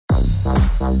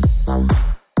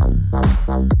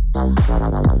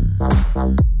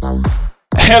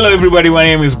Hello everybody, my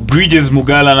name is Bridges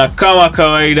Mugala na kama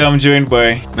kawaida I'm joined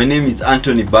by... My name is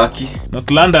Anthony Baki.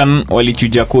 North London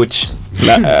walichuja coach.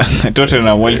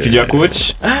 Tottenham walichuja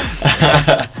coach.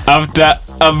 After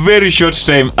a very short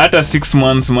time, after 6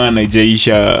 months man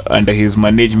haijaisha under his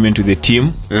management with the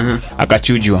team,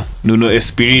 akachujwa Nuno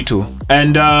Espirito.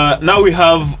 And now we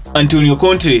have Antonio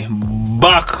Conte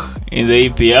back in the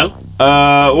EPL.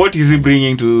 What is he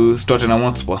bringing to Tottenham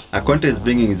Hotspur? Conte is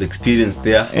bringing his experience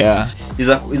there. Yeah. He's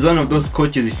one of those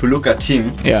coaches, if you look at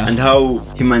him and how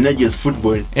he manages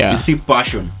football, you see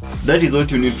passion. That is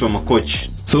what you need from a coach.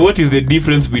 So what is the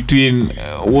difference between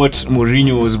what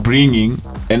Mourinho was bringing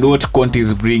and what Conte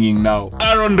is bringing now?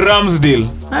 Aaron Ramsdale.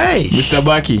 Hey. Mr.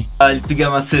 Baki. Alipiga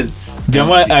myself.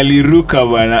 Jamaa aliruka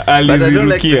bana, alizirukia. But I don't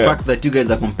like the fact that you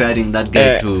guys are comparing that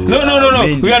guy to... No.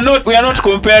 We are not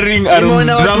comparing Aaron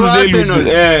Ramsdale with...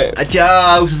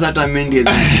 Acha, usata Mendy is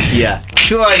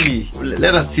surely,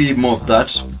 let us see more of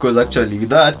that, because actually with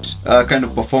that kind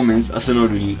of performance, Arsenal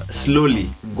will slowly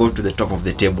go to the top of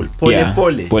the table. Pole.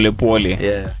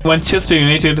 Yeah. Manchester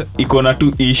United iko na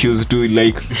two issues too,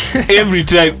 like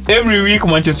every week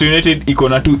Manchester United iko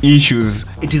na two issues.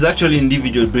 It is actually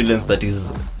individual brilliance that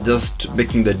is just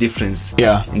making the difference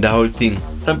in the whole thing.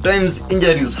 Sometimes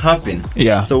injuries happen.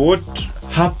 So what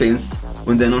happens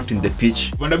when they're not in the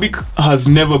pitch? Van de Beek has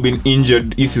never been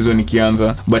injured this season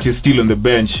ikianza, but he's still on the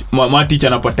bench. Matic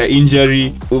anapata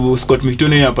injury, Scott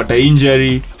McTominay anapata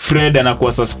injury, Fred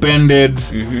anakuwa suspended,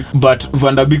 but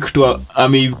Van de Beek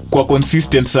kwa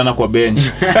consistent sana kwa bench.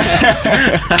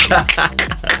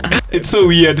 It's so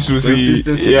weird to see.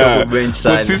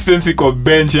 Consistency kwa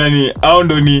bench, yani hao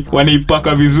ndo ni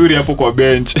wanaipaka vizuri hapo kwa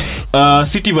bench.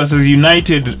 City versus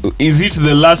United, is it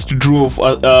the last draw of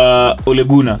Ole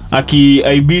Gunnar?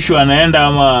 Aibishwa anaenda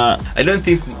ama... I don't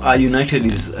think United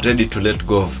is ready to let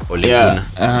go of Ole Gunnar.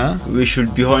 We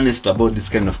should be honest about this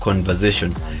kind of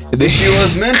conversation. If he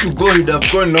was meant to go, he'd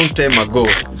have gone long time ago,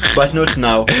 but not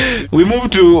now. We move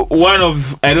to one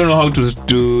of, I don't know how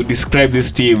to describe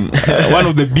this team, one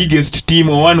of the biggest team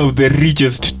or one of the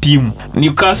richest team,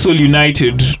 Newcastle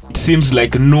United. It seems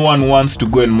like no one wants to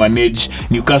go and manage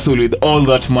Newcastle with all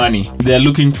that money. They're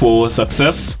looking for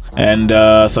success, and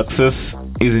success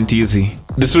isn't easy.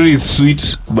 The story is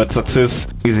sweet, but success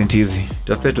isn't easy.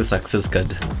 Tupe to success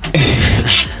card.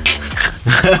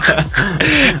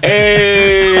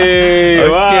 Hey,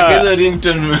 wow.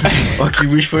 Ringtone. Okay,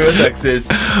 wish for your success.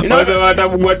 You know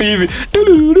what hivi.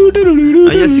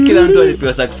 Aya sikila mtu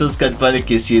alipewa success card pale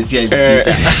KCSE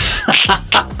alipita.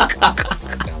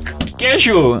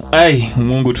 Kesho,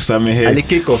 Mungu tusamehe. Ali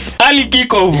kick off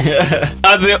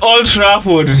at the Old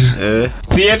Trafford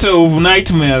Theatre of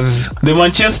Nightmares, the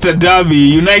Manchester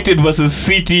Derby, United versus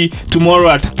City, tomorrow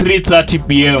at 3:30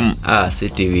 p.m.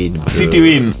 City win,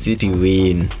 bro. City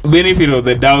win. Benefit of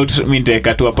the doubt,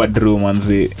 nitaweka tu hapa draw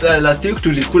manzi. Last week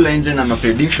tulikula nje na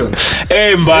predictions.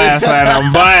 Mbaya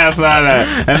sana.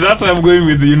 And that's why I'm going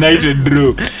with the United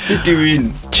draw. City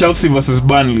win. Chelsea versus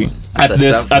Burnley. At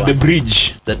the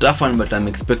bridge. It's a tough one, but I'm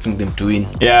expecting them to win.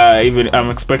 Yeah, even I'm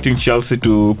expecting Chelsea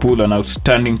to pull an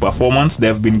outstanding performance. They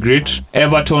have been great.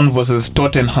 Everton versus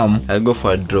Tottenham. I'll go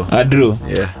for a draw.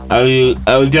 Yeah. I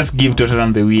will just give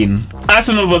Tottenham the win.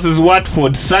 Arsenal versus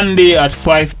Watford, Sunday at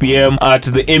 5 p.m. at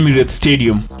the Emirates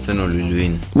Stadium. Arsenal will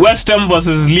win. West Ham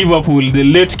versus Liverpool, the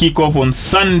late kickoff on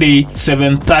Sunday,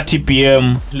 7:30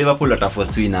 p.m. Liverpool at a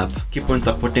first win up. Keep on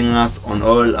supporting us on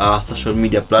all our social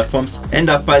media platforms. End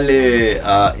up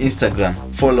Instagram,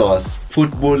 follow us,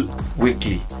 Football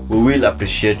Weekly. We will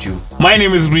appreciate you. My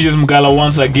name is Bridges Mugala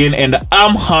once again, and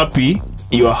I'm happy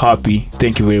you are happy.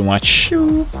 Thank you very much.